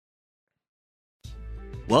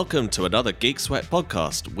Welcome to another Geek Sweat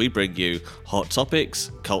podcast. We bring you hot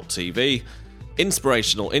topics, cult TV,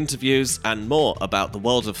 inspirational interviews, and more about the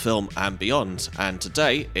world of film and beyond. And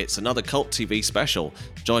today, it's another cult TV special.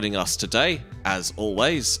 Joining us today, as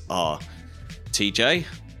always, are TJ,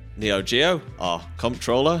 Neo Geo, our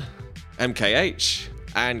comptroller, MKH,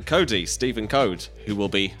 and Cody, Stephen Code, who will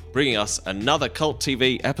be bringing us another cult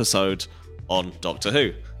TV episode on Doctor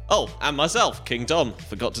Who. Oh, and myself, King Dom.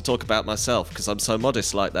 Forgot to talk about myself because I'm so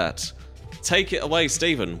modest like that. Take it away,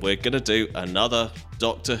 Stephen. We're going to do another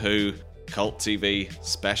Doctor Who cult TV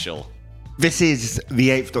special. This is the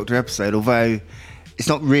 8th Doctor episode, although it's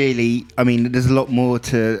not really... I mean, there's a lot more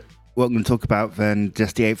to what I'm going to talk about than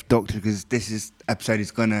just the 8th Doctor, because episode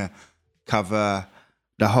is going to cover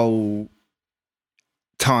the whole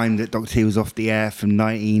time that Doctor Who was off the air from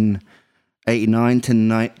 1989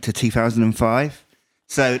 to 2005.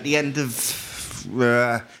 So at the end of... so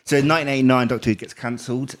in 1989, Doctor Who gets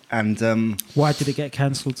cancelled, and... Why did it get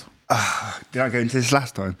cancelled? Did I go into this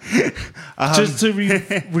last time? Just to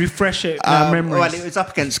refresh it, memories. Well, it was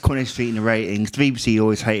up against Coronation Street in the ratings. The BBC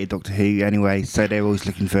always hated Doctor Who anyway, so they were always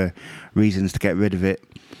looking for reasons to get rid of it.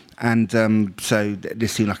 And so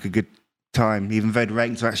this seemed like a good time, even though the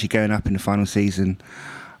ratings were actually going up in the final season.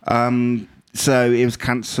 So it was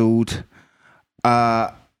cancelled,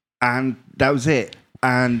 and that was it.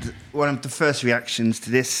 And one of the first reactions to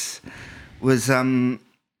this was,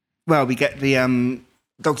 we get the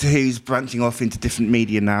Doctor Who's branching off into different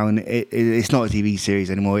media now, and it's not a TV series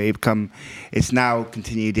anymore. It's now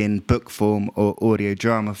continued in book form or audio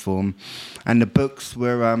drama form, and the books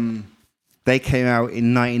were they came out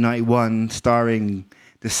in 1991, starring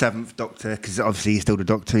the 7th Doctor, because obviously he's still the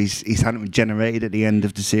Doctor. He's hadn't regenerated at the end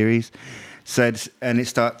of the series. So the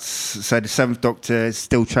 7th Doctor is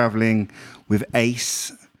still travelling with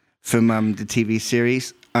Ace from the TV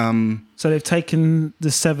series. So they've taken the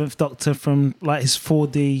 7th Doctor from like his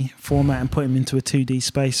 4D format and put him into a 2D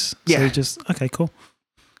space. Yeah. So okay, cool.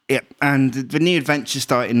 Yep, and the New Adventures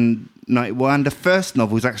start in 91. The first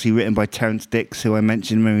novel was actually written by Terrance Dicks, who I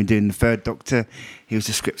mentioned when we were doing the 3rd Doctor. He was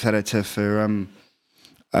the script editor for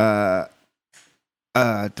the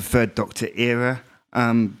 3rd Doctor era.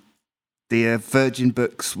 The Virgin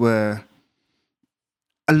books were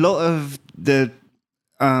a lot of the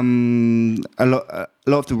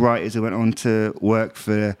writers who went on to work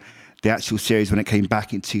for the actual series when it came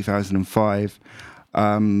back in 2005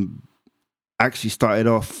 actually started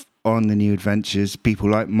off on the New Adventures. People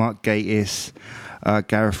like Mark Gatiss,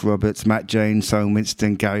 Gareth Roberts, Matt Jones, Simon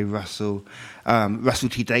Winston, Gary Russell, Russell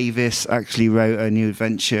T Davies actually wrote a New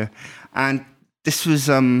Adventure, and this was,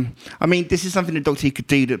 this is something that Doctor Who could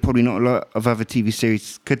do that probably not a lot of other TV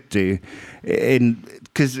series could do,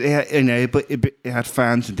 because it had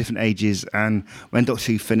fans of different ages. And when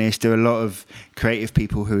Doctor Who finished, there were a lot of creative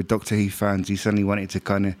people who were Doctor Who fans who suddenly wanted to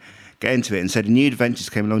kind of get into it. And so the New Adventures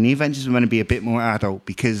came along. New Adventures were going to be a bit more adult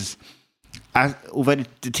because, although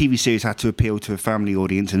the TV series had to appeal to a family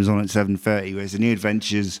audience and was on at 7:30, whereas the New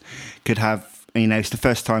Adventures could have, it's the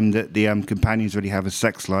first time that the companions really have a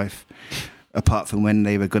sex life. Apart from when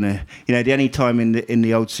they were gonna, the only time in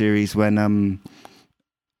the old series when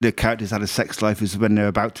the characters had a sex life was when they were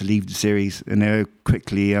about to leave the series, and they were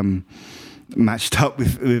quickly matched up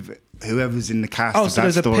with whoever's in the cast. Oh, so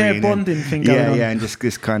there's a pair bonding thing going on. Yeah, and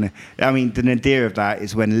just kind of. The idea of that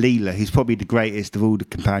is when Leela, who's probably the greatest of all the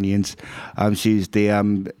companions, she's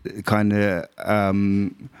the kind of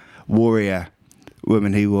warrior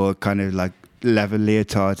woman who wore kind of like leather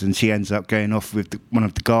leotards, and she ends up going off with one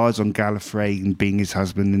of the guards on Gallifrey and being his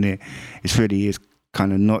husband, and it's really is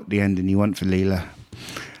kind of not the ending you want for Leela.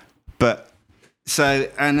 But so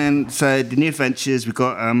the New Adventures, we've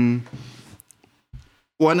got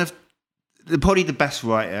probably the best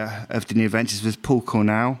writer of the New Adventures was Paul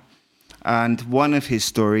Cornell, and one of his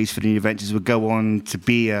stories for the New Adventures would go on to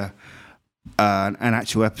be an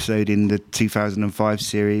actual episode in the 2005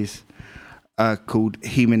 series. Called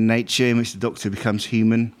Human Nature, in which the Doctor becomes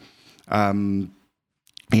human.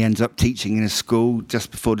 He ends up teaching in a school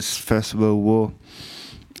just before the First World War,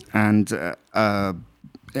 and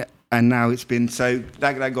now it's been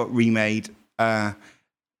that got remade. The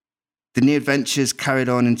New Adventures carried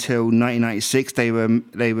on until 1996. They were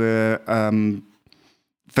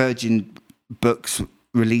Virgin Books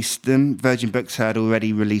released them. Virgin Books had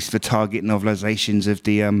already released the target novelizations of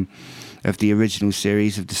the original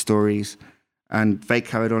series of the stories. And they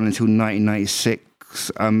carried on until 1996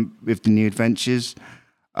 with the New Adventures.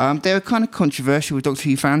 They were kind of controversial with Doctor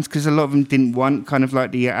Who fans because a lot of them didn't want kind of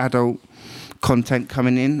like the adult content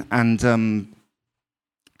coming in. And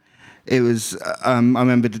it was, I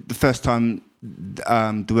remember the first time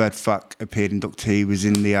the word fuck appeared in Doctor Who was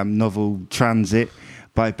in the novel Transit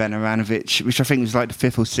by Ben Aranovich, which I think was like the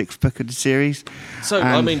 5th or 6th book of the series. So,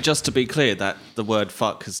 I mean, just to be clear, that the word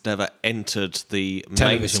fuck has never entered the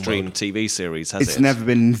mainstream TV series, has it? It's never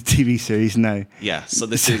been in the TV series, no. Yeah, so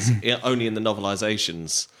this is only in the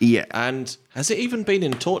novelizations. Yeah. And has it even been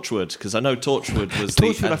in Torchwood? Because I know Torchwood was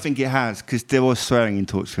Torchwood, I think it has, because there was swearing in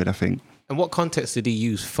Torchwood, I think. And what context did he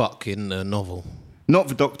use fuck in the novel? Not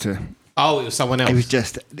the Doctor. Oh, it was someone else. It was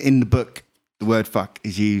just in the book, the word fuck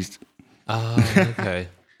is used. Oh, okay.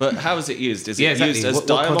 But how is it used? Is it exactly. used as What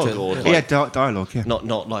dialogue content? or like, Dialogue, yeah.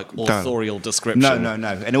 not like authorial description? No.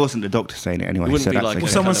 And it wasn't the Doctor saying it anyway. It wouldn't so be that's like- okay.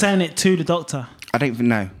 Was someone saying it to the Doctor I don't even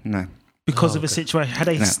know, no. because of a situation? Had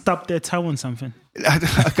they stubbed their toe on something? I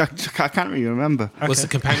can't really remember. Was the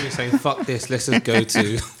companion saying, fuck this, let's just go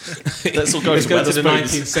to... Let's all go let's to go to the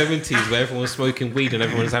Wetherspoons. 1970s where everyone was smoking weed and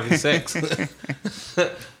everyone was having sex. Okay,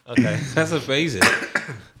 that's amazing.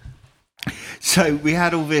 So we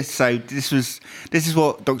had all this. So this is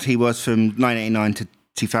what Doctor Who was from 1989 to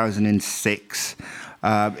 2006.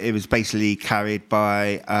 It was basically carried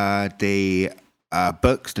by the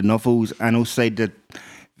books, the novels, and also the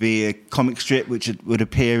comic strip, which would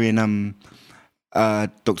appear in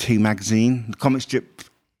Doctor Who magazine. The comic strip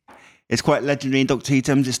is quite legendary in Doctor Who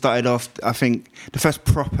terms. It started off, I think, the first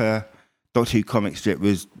proper Doctor Who comic strip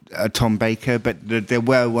was Tom Baker, but there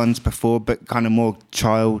were ones before, but kind of more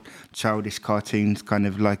childish cartoons, kind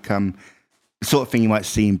of like the sort of thing you might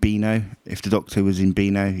see in Beano, if the Doctor was in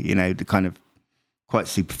Beano, you know, the kind of quite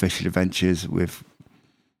superficial adventures with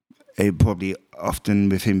probably often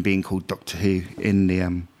with him being called Doctor Who in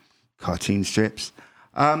the cartoon strips.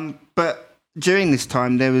 But during this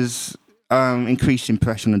time, there was increased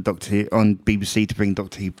impression on Doctor Who on BBC to bring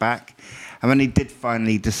Doctor Who back. And when they did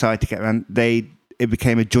finally decide to get around, it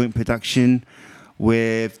became a joint production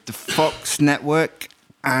with the Fox network,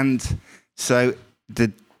 and so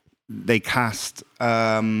they cast.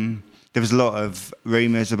 There was a lot of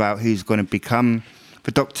rumours about who's going to become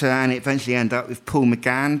the Doctor, and it eventually ended up with Paul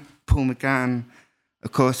McGann. Paul McGann,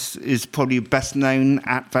 of course, is probably best known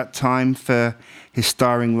at that time for his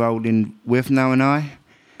starring role in With Now and I.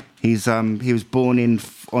 He was born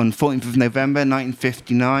on 14th of November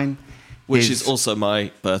 1959. Which is also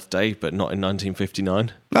my birthday, but not in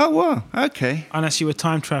 1959. Oh, wow. Okay. Unless you were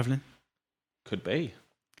time traveling, Could be.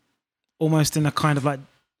 almost in a kind of like,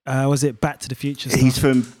 was it Back to the Future? He's Stuff?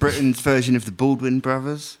 from Britain's version of the Baldwin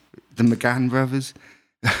brothers, the McGann brothers.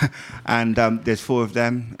 And there's 4 of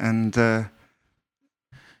them. And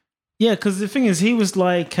Yeah, because the thing is, he was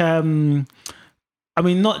like, I mean,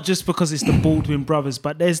 not just because it's the Baldwin brothers,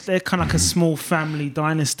 but they're kind of like a small family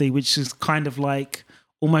dynasty, which is kind of like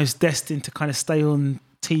almost destined to kind of stay on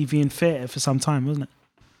TV and theatre for some time, wasn't it?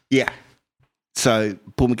 yeah. So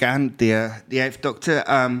Paul McGann, the 8th Doctor,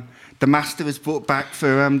 the Master was brought back for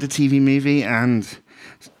the TV movie, and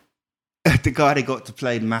the guy they got to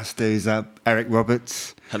play the Master is Eric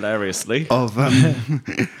Roberts Hilariously. of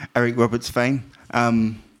Eric Roberts fame.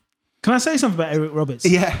 Can I say something about Eric Roberts?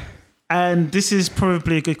 Yeah. And this is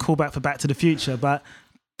probably a good callback for Back to the Future, but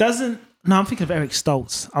I'm thinking of Eric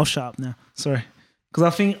Stoltz. I'll shut up now. Sorry.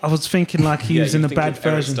 Because I was thinking like he was in a bad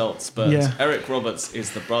version. Eric Stoltz, but Eric Roberts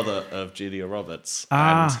is the brother of Julia Roberts.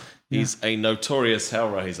 And he's a notorious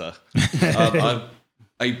hellraiser.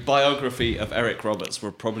 A biography of Eric Roberts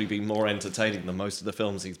would probably be more entertaining than most of the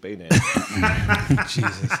films he's been in.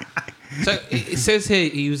 Jesus. So it says here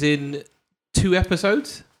he was in 2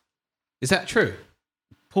 episodes. Is that true?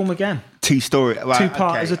 Paul McGann. 2-story. Well,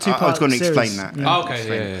 2-part. okay. It was a 2-part I was going to explain series. that. Yeah. Oh,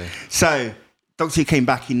 okay, yeah. So Doctor Who came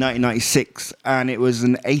back in 1996, and it was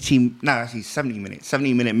an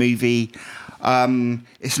 70-minute movie.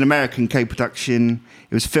 It's an American co-production.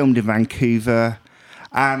 It was filmed in Vancouver.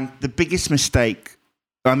 And the biggest mistake,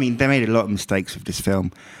 I mean, they made a lot of mistakes with this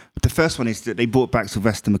film. But the first one is that they brought back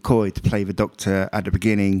Sylvester McCoy to play the Doctor at the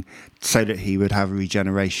beginning so that he would have a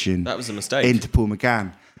regeneration. That was a mistake. Into Paul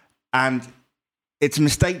McGann. And it's a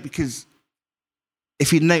mistake because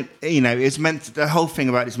if it's meant to, the whole thing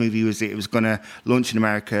about this movie was that it was going to launch in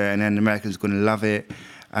America and then Americans were going to love it,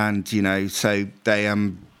 and so they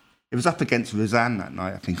it was up against Roseanne that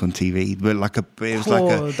night, I think, on TV. But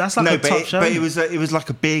that's like a top show. But it was like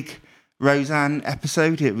a big Roseanne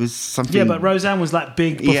episode. It was something. Yeah, but Roseanne was like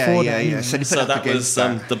big before that. Yeah. So that was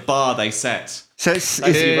the bar they set. So it's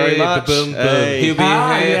Thank you very much. Boom, boom. Hey. He'll be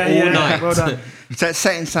here all night. Well done. So it's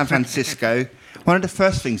set in San Francisco. One of the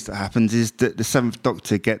first things that happens is that the 7th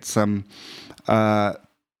Doctor gets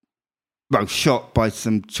shot by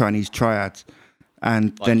some Chinese triads,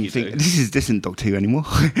 And Like then you you think, do. this isn't Doctor Who anymore.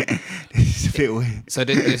 It's a bit weird. So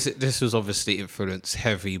this was obviously influenced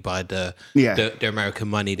heavy by the American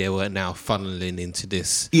money they were now funneling into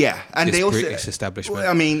this. Yeah, and this they also British establishment.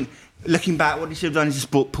 I mean, looking back, what they should have done is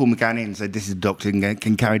just brought Paul McGann in, so this is the Doctor and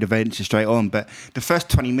can carry the adventure straight on. But the first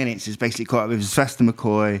 20 minutes is basically caught up with Sylvester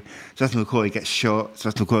McCoy. Sylvester McCoy gets shot.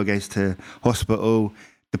 Sylvester McCoy goes to hospital.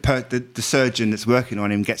 The surgeon that's working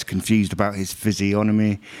on him gets confused about his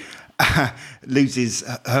physiognomy, loses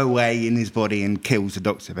her way in his body and kills the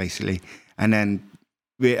Doctor, basically. And then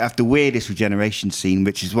we have the weirdest regeneration scene,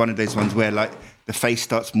 which is one of those ones where like the face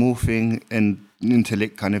starts morphing and until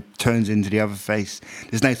it kind of turns into the other face.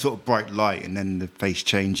 There's no sort of bright light, and then the face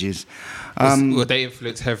changes. Were they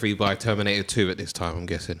influenced heavily by Terminator 2 at this time, I'm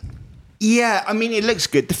guessing? Yeah, I mean, it looks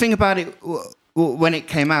good. The thing about it, when it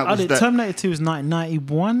came out, was that Terminator 2 was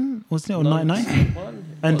 1991, wasn't it, or 99?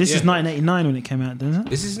 And this is 1989 when it came out, doesn't it?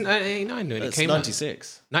 This is 1989 when it It's came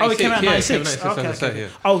 96. out. Oh, it came out in 96. 96, Okay, I was gonna okay. say, yeah.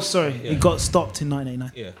 Oh, sorry, it got stopped in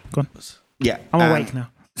 1989. Yeah. Go on. yeah, I'm awake now.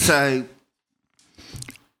 So,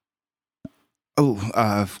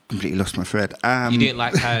 I've completely lost my thread. You didn't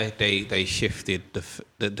like how they shifted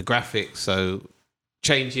the graphics, so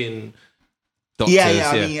changing doctors.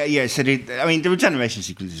 Yeah. So the regeneration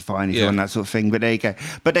sequence is fine if you want that sort of thing. But there you go.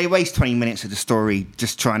 But they waste 20 minutes of the story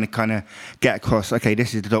just trying to kind of get across. Okay,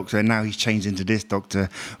 this is the Doctor, and now he's changed into this Doctor.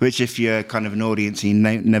 Which, if you're kind of an audience and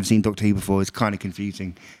you've never seen Doctor Who before, is kind of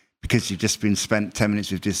confusing. Because you've just been spent 10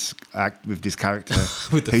 minutes with this character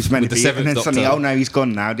who's meant to be, and then suddenly, oh no, he's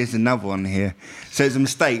gone now. There's another one here, so it's a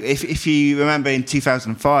mistake. If you remember in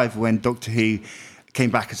 2005 when Doctor Who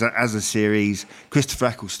came back as a series, Christopher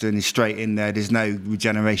Eccleston is straight in there. There's no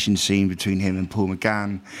regeneration scene between him and Paul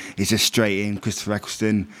McGann. It's just straight in Christopher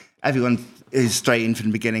Eccleston. Everyone is straight in from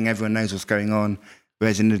the beginning. Everyone knows what's going on.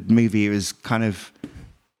 Whereas in the movie, it was kind of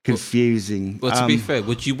confusing. Well, to be fair,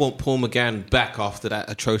 would you want Paul McGann back after that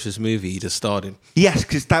atrocious movie he just starred in? Yes,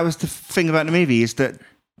 because that was the thing about the movie, is that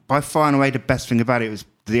by far and away the best thing about it was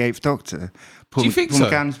the Eighth Doctor. Do you think Paul so?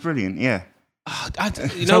 McGann's brilliant, yeah.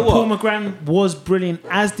 You know Paul what? McGann was brilliant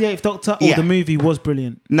as the Eighth Doctor, or the movie was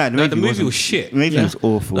brilliant? No, the movie movie was shit. The movie was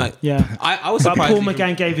awful. Like, Yeah. I was But surprised. Paul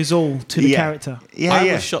McGann gave his all to the character. Yeah,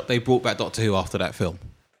 I was shocked they brought back Doctor Who after that film.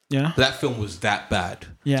 Yeah. That film was that bad.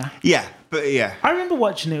 Yeah. Yeah, but yeah. I remember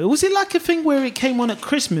watching it. Was it like a thing where it came on at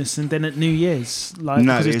Christmas and then at New Year's? Like,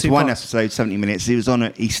 No, because it was two one parts? episode, 70 minutes. It was on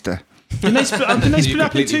at Easter. Didn't they split up in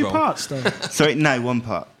completely two wrong. parts, though? Sorry, no, one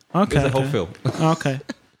part. Okay. It was the whole film. Okay.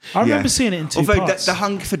 I remember seeing it in two Although parts. the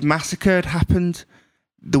Hungerford Massacre had happened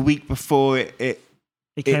the week before it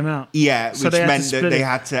came out. Yeah, So which they had to meant that split they it.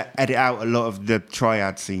 had to edit out a lot of the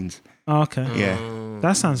triad scenes. Oh, okay. Yeah,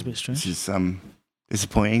 That sounds a bit strange. which is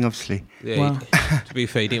disappointing, obviously. Yeah, Wow. to be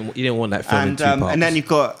fair, you didn't want that film in And two parts. and then you've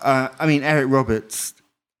got, Eric Roberts.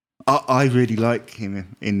 I really like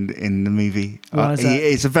him in the movie. Why is that?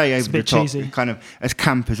 It's a very It's a over the bit top, cheesy. kind of as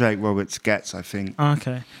camp as Eric Roberts gets, I think.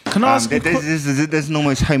 Okay. Can I ask you a quick- There's an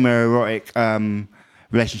almost homoerotic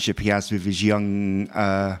relationship he has with his young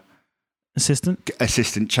assistant?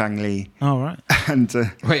 assistant Chang Lee, All right. and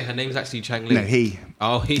Wait, her name's actually Chang Lee. no, he.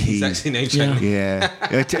 Oh, he's actually named Chang Lee.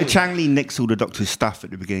 Yeah, Chang Lee nicks all the Doctor's stuff at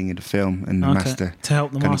the beginning of the film, and the Okay. Master To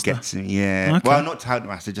help the kind of Master. gets him. Yeah, Okay. well, not to help the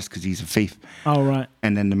Master, just because he's a thief. All right.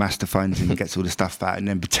 And then the Master finds him and gets all the stuff back, and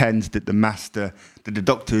then pretends that the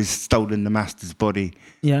Doctor has stolen the Master's body,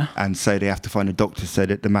 Yeah. and so they have to find the Doctor so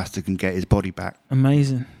that the Master can get his body back.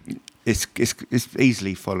 Amazing. It's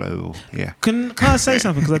easily followable. Yeah. Can I say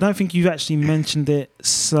something? Because I don't think you've actually mentioned it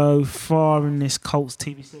so far in this Cults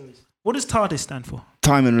TV series. What does TARDIS stand for?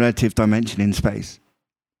 Time and relative dimension in space.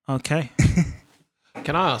 Okay.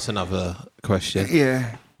 Can I ask another question?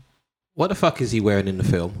 Yeah. What the fuck is he wearing in the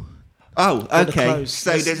film? Oh, the okay. clothes.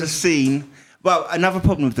 So there's a scene. Well, another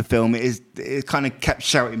problem with the film is it kind of kept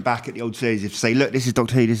shouting back at the old series to say, look, this is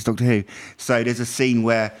Doctor Who, this is Doctor Who. So there's a scene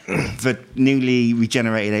where the newly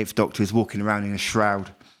regenerated Eighth Doctor is walking around in a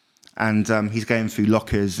shroud, and he's going through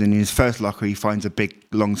lockers, and in his first locker he finds a big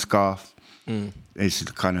long scarf. It's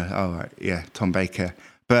kind of, Tom Baker.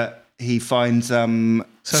 But he finds...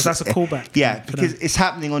 So that's a callback. Yeah, for because them. it's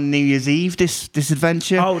happening on New Year's Eve, this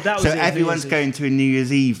adventure. Oh, that was so it, New everyone's Year's Eve. going to a New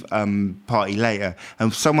Year's Eve party later,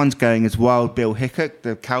 and someone's going as Wild Bill Hickok,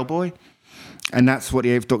 the cowboy, and that's what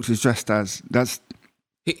the Eighth Doctor's dressed as. That's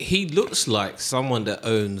He looks like someone that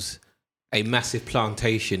owns a massive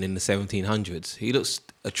plantation in the 1700s. He looks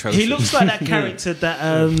atrocious. He looks like that character that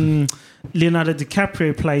Leonardo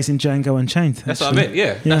DiCaprio plays in Django Unchained. That's what I meant.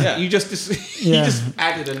 Yeah. Yeah. You just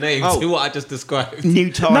added a name to what I just described. New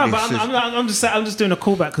TARDIS. No, but I'm just doing a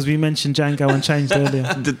callback because we mentioned Django Unchained earlier.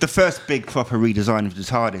 The first big proper redesign of the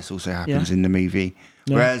TARDIS also happens in the movie.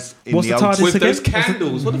 Yeah. Whereas in What's the the old TARDIS With again? those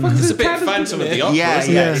candles. What the fuck is It's a this bit Phantom of the Opera. yeah,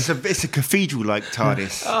 isn't yeah, it? it's a cathedral-like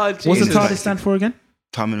TARDIS. Oh, What's the Jesus. TARDIS stand for again?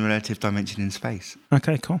 Time and relative dimension in space.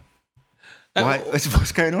 Okay, cool. Why?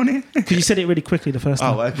 What's going on here? Because you said it really quickly the first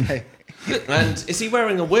time. Oh, okay. And is he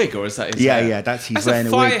wearing a wig or is that his Yeah, hair? yeah, he's That's wearing a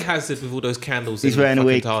a fire wig. hazard with all those candles He's in wearing the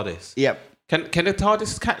a fucking wig. TARDIS. Yep. Can the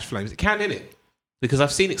TARDIS catch flames? It can, innit? Because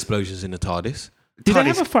I've seen explosions in the TARDIS. Did they TARDIS-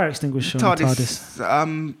 have a fire extinguisher on the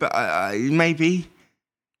TARDIS? But maybe.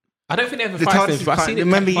 I don't think they have a The fire TARDIS extinguisher, but I've seen it.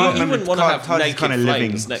 remember catch you fire. You wouldn't want to have TARDIS naked kind of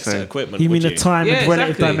flames living, next so- to equipment, You mean would the time Yeah, and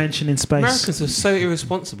relative exactly. dimension in space? Americans are so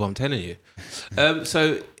irresponsible, I'm telling you.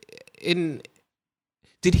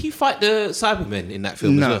 Did he fight the Cybermen in that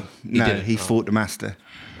film as well? No, didn't? he fought the Master.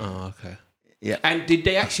 Oh, okay. Yeah. And did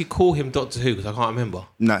they actually call him Doctor Who? Because I can't remember.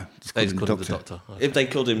 No, just They called just him called him the Doctor. Doctor. Okay. If they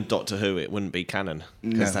called him Doctor Who, it wouldn't be canon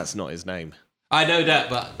because No. that's not his name. I know that,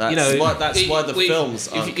 but That's you know why- that's why the films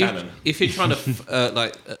if, aren't if, canon. If you're trying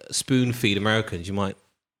to spoon feed Americans, you might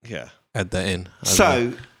Yeah. add that in. I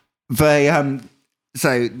don't know.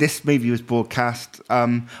 So this movie was broadcast.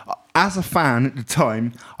 As a fan at the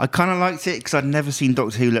time, I kind of liked it because I'd never seen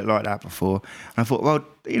Doctor Who look like that before. And I thought, well,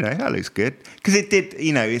 that looks good because it did.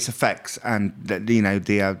 Its effects and the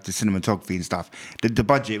cinematography and stuff. The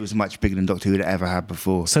budget was much bigger than Doctor Who had ever had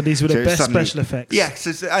before. So these were the best suddenly- special effects. Yeah,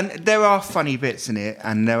 and there are funny bits in it,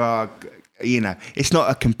 and there are, it's not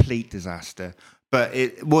a complete disaster, but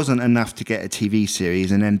it wasn't enough to get a TV series.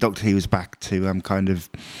 And then Doctor Who was back to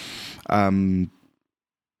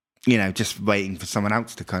just waiting for someone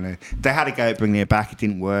else to they had to go at bringing it back. It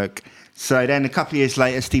didn't work. So then a couple of years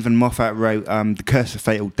later, Stephen Moffat wrote The Curse of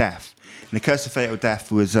Fatal Death. And The Curse of Fatal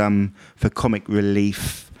Death was for comic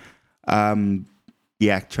relief.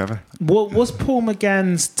 Trevor? What was Paul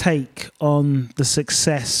McGann's take on the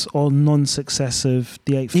success or non-success of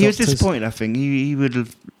the Eighth He was Doctor's? disappointed, I think. He would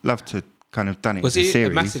have loved to kind of done it Was as a he a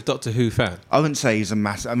series. massive Doctor Who fan? I wouldn't say he's a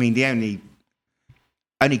massive. I mean, the only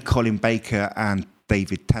Colin Baker and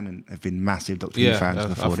David Tennant have been massive Doctor Who fans I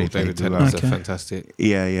before they thought David grew Tennant up. was Okay. a fantastic.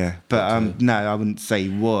 Yeah. But no, I wouldn't say he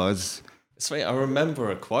was. Sweet. I remember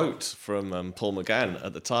a quote from Paul McGann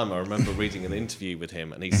at the time. I remember reading an interview with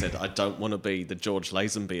him, and he said, "I don't want to be the George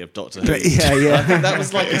Lazenby of Doctor Who." Yeah. I think that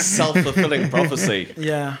was like a self-fulfilling prophecy.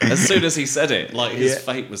 Yeah, As soon as he said it, like his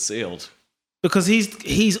fate was sealed. because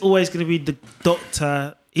he's always going to be the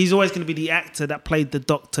Doctor. He's always going to be the actor that played the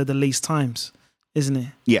Doctor the least times, isn't he?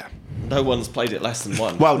 Yeah. No one's played it less than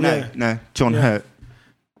one. Well, Yeah. no. John Hurt.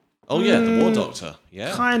 Oh yeah, the War Doctor.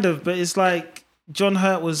 Yeah. Kind of, but it's like John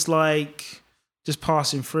Hurt was like just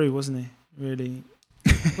passing through, wasn't he? Really?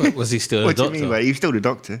 Was he still a What do you Doctor? mean, mate? He was still the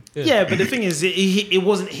Doctor. Yeah, but the thing is, it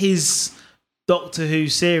wasn't his Doctor Who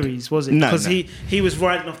series, was it? No, Because no. he was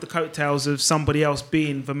riding off the coattails of somebody else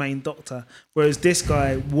being the main Doctor, whereas this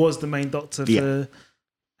guy was the main Doctor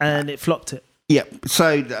and it flopped it. Yeah.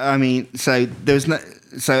 So there was no.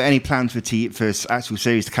 So any plans for actual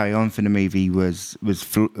series to carry on for the movie was what's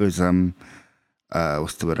the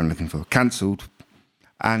word I'm looking for? Cancelled,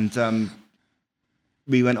 and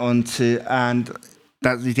we went on to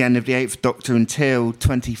that was the end of the Eighth Doctor until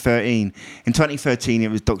 2013. In 2013, it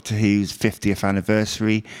was Doctor Who's 50th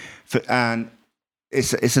anniversary, and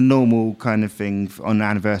it's a normal kind of thing on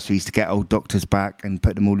anniversaries to get old Doctors back and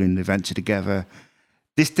put them all in an adventure together.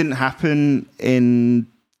 This didn't happen in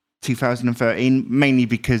 2013, mainly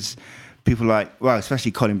because people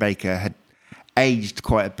especially Colin Baker, had aged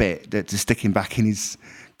quite a bit, that to stick him back in his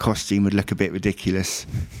costume would look a bit ridiculous.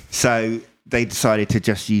 So they decided to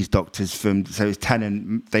just use doctors so it was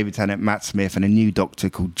David Tennant, Matt Smith, and a new doctor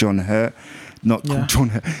called John Hurt. Called John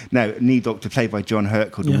Hurt. No, a new doctor played by John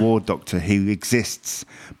Hurt called the War Doctor, who exists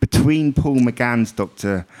between Paul McGann's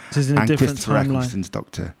Doctor in a and different Christopher timeline. Eccleston's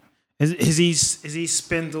Doctor. Is he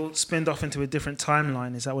spinned off into a different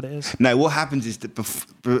timeline? Is that what it is? No, what happens is that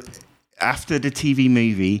after the TV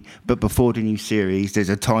movie, but before the new series, there's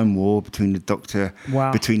a time war between the Doctor,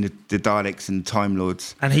 between the Daleks and the Time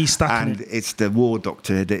Lords. And he's stuck in And it. it's the War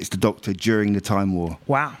Doctor that's the Doctor during the Time War.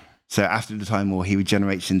 Wow. So after the Time War, he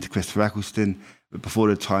regenerates into Christopher Eccleston. But before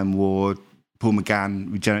the Time War, Paul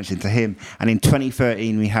McGann regenerates into him. And in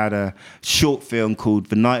 2013, we had a short film called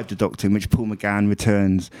The Night of the Doctor, in which Paul McGann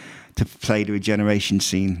returns to play the regeneration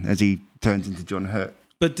scene as he turns into John Hurt.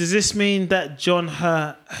 But does this mean that John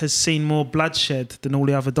Hurt has seen more bloodshed than all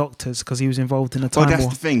the other doctors because he was involved in a time Well, that's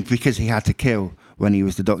war? the thing, because he had to kill when he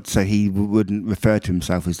was the doctor, so he wouldn't refer to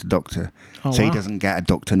himself as the doctor. Oh, So he wow. doesn't get a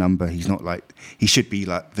doctor number. He's not like, he should be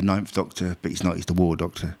like the 9th Doctor, but he's not. He's the War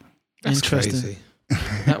Doctor. That's Interesting. crazy.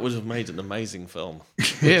 That would have made an amazing film. Yeah,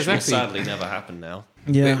 Which will exactly. sadly never happen now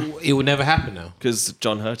Yeah, It will never happen now. because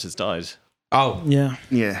John Hurt has died. Oh, yeah.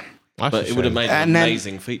 Yeah. that's But a it would have shame. made an And then-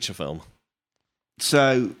 amazing feature film.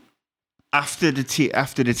 So after the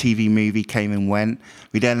TV movie came and went,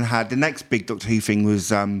 we then had the next big Doctor Who thing was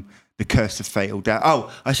The Curse of Fatal Death.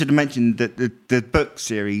 Oh, I should have mentioned that the book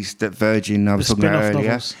series that Virgin I was The talking about spin-off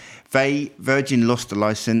earlier. novels. Virgin lost the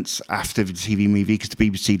license after the TV movie because the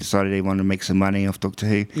BBC decided they wanted to make some money off Doctor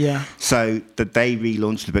Who. Yeah. So that they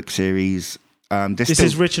relaunched the book series. This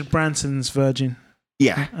is Richard Branson's Virgin.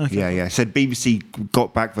 Yeah, Okay. yeah. So BBC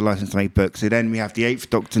got back the license to make books. So then we have the 8th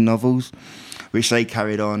Doctor novels, which they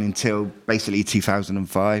carried on until basically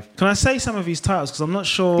 2005. Can I say some of these titles? Because I'm not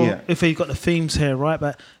sure Yeah. if you've got the themes here, right?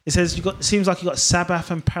 But it says it seems like you got Sabbath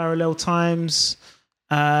and Parallel Times,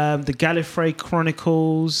 the Gallifrey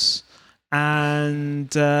Chronicles, and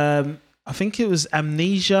I think it was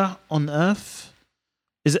Amnesia on Earth.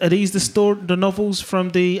 Are these the novels from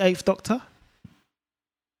the 8th Doctor?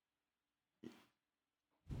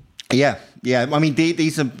 Yeah. I mean,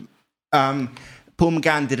 these are. Paul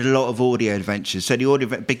McGann did a lot of audio adventures. So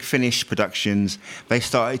the Big Finish Productions, they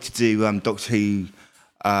started to do Doctor Who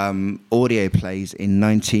audio plays in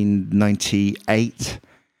 1998.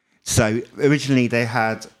 So originally they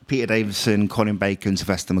had Peter Davison, Colin Baker, and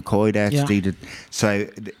Sylvester McCoy there to do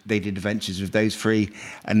they did adventures with those three,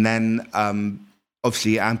 and then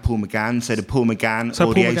obviously and Paul McGann. So the Paul McGann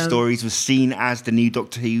audio stories was seen as the new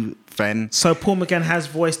Doctor Who then. So Paul McGann has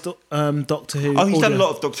voiced Doctor Who. Oh, he's audio. done a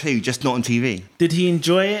lot of Doctor Who, just not on TV. Did he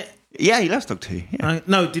enjoy it? Yeah, he loves Doctor Who. Yeah.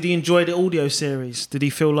 No, did he enjoy the audio series? Did he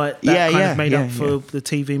feel like that kind of made up for the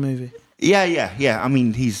TV movie? Yeah. I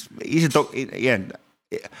mean, he's a doctor. Yeah,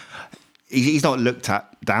 he's not looked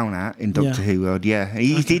down at in Doctor Who world. Yeah,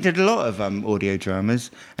 he did a lot of audio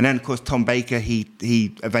dramas, and then of course Tom Baker. He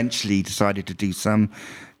eventually decided to do some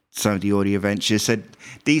of the audio adventures. So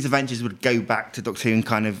these adventures would go back to Doctor Who and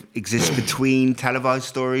kind of exist between televised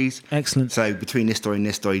stories. Excellent. So between this story and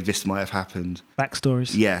this story, this might have happened.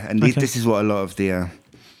 Backstories. Yeah, and this is what a lot of the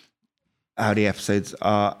how the episodes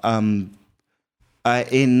are. In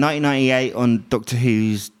 1998, on Doctor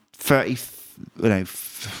Who's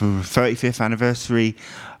 35th anniversary,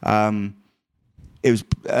 it was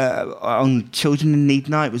on Children in Need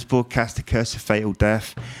Night was broadcast The Curse of Fatal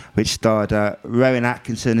Death, which starred Rowan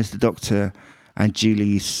Atkinson as the Doctor and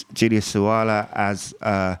Julia Sawalha as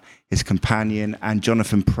his companion and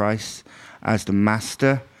Jonathan Pryce as the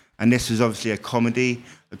Master. And this was obviously a comedy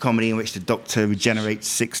in which the Doctor regenerates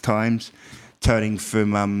 6 times, turning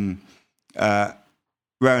from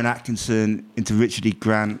Rowan Atkinson into Richard E.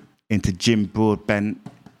 Grant, into Jim Broadbent,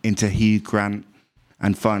 into Hugh Grant,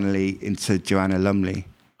 and finally into Joanna Lumley.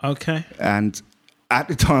 Okay. And at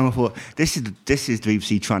the time, I thought this is the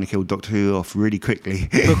BBC trying to kill Doctor Who off really quickly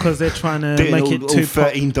Because they're trying to doing make all it too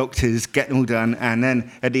 13 Doctors, get them all done, and then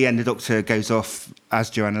at the end, the Doctor goes off as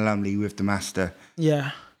Joanna Lumley with the Master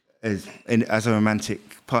Yeah. as a romantic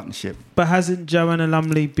partnership. But hasn't Joanna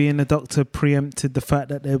Lumley being a Doctor preempted the fact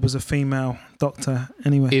that there was a female Doctor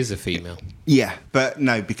anyway? Is a female. Yeah, but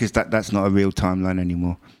no, because that's not a real timeline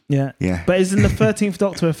anymore. Yeah. Yeah. But isn't the 13th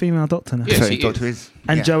Doctor a female Doctor now? Yeah, so she Doctor is.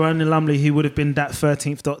 And yeah. Joanna Lumley, who would have been that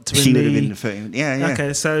 13th Doctor She in would have been the 13th. Yeah.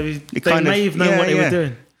 Okay, so they kind may of- have known what they yeah. were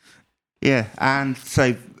doing. Yeah, and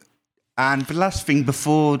the last thing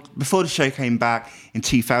before the show came back in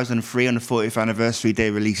 2003 on the 40th anniversary,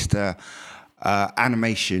 they released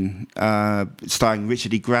animation starring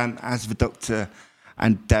Richard E. Grant as the Doctor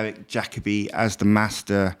and Derek Jacobi as the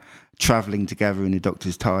Master, travelling together in the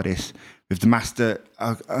Doctor's TARDIS. With the Master,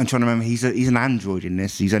 I'm trying to remember, he's an android in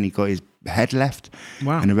this. He's only got his head left,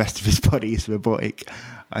 Wow. and the rest of his body is robotic,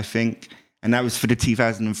 I think. And that was for the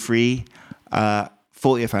 2003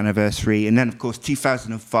 40th anniversary. And then, of course,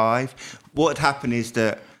 2005. What had happened is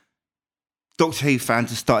that Doctor Who fans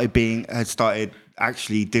had started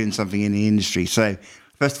actually doing something in the industry. So,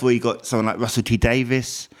 first of all, you got someone like Russell T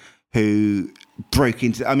Davies, who broke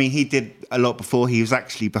into... I mean, he did a lot before. He was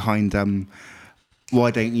actually behind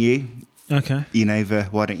Why Don't You? Okay. You know,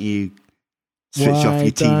 why don't you switch off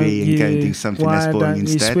your TV and go and do something less boring Why don't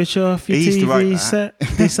instead? you switch off your He used to write TV that. set,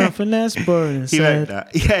 do something less boring He instead? wrote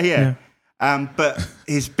that. Yeah. But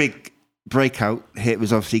his big breakout hit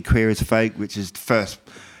was obviously Queer as Folk, which is the first,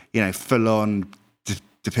 full-on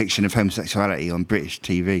depiction of homosexuality on British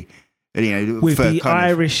TV. with for the kind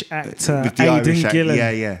of- Irish actor with the Aidan Irish act-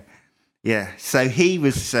 Gillen. Yeah.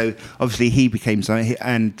 So obviously he became something,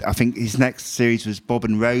 and I think his next series was Bob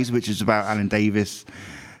and Rose, which is about Alan Davis.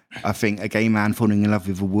 I think a gay man falling in love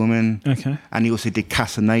with a woman. Okay. And he also did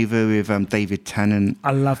Casanova with David Tennant.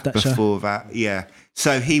 I love that show. Before that, yeah.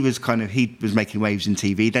 So he was making waves in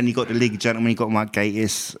TV. Then he got the League of Gentlemen. He got Mark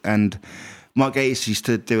Gatiss, and Mark Gatiss used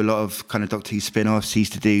to do a lot of kind of Doctor Who spin-offs. He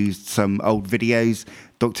used to do some old videos,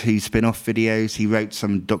 Doctor Who spin-off videos. He wrote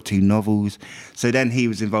some Doctor Who novels. So then he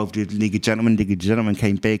was involved with League of Gentlemen. League of Gentlemen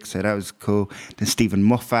came big, so that was cool. Then Stephen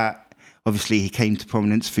Moffat, obviously he came to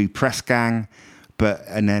prominence through Press Gang,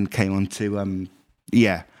 and then came on to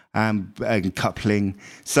and Coupling.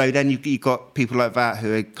 So then you got people like that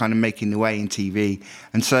who are kind of making the way in TV.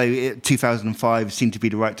 And so 2005 seemed to be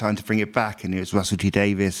the right time to bring it back. And it was Russell T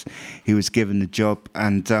Davies who was given the job.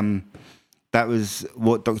 And that was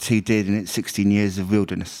what Doctor Who did in its 16 years of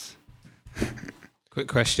wilderness. Quick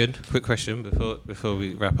question before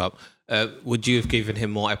we wrap up. Would you have given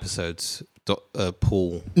him more episodes,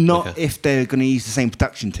 Paul? Not if they're going to use the same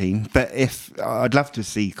production team, but I'd love to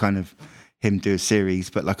see kind of him do a series,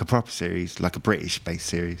 but like a proper series, like a British-based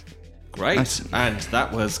series. Great. And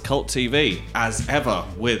that was Cult TV, as ever,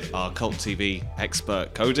 with our Cult TV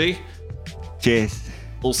expert, Cody. Cheers.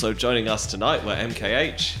 Also joining us tonight were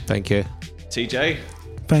MKH, Thank you. TJ,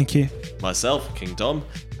 Thank you. myself, King Dom,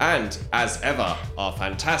 and as ever, our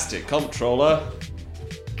fantastic comptroller,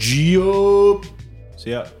 Gio. See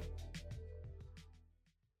ya.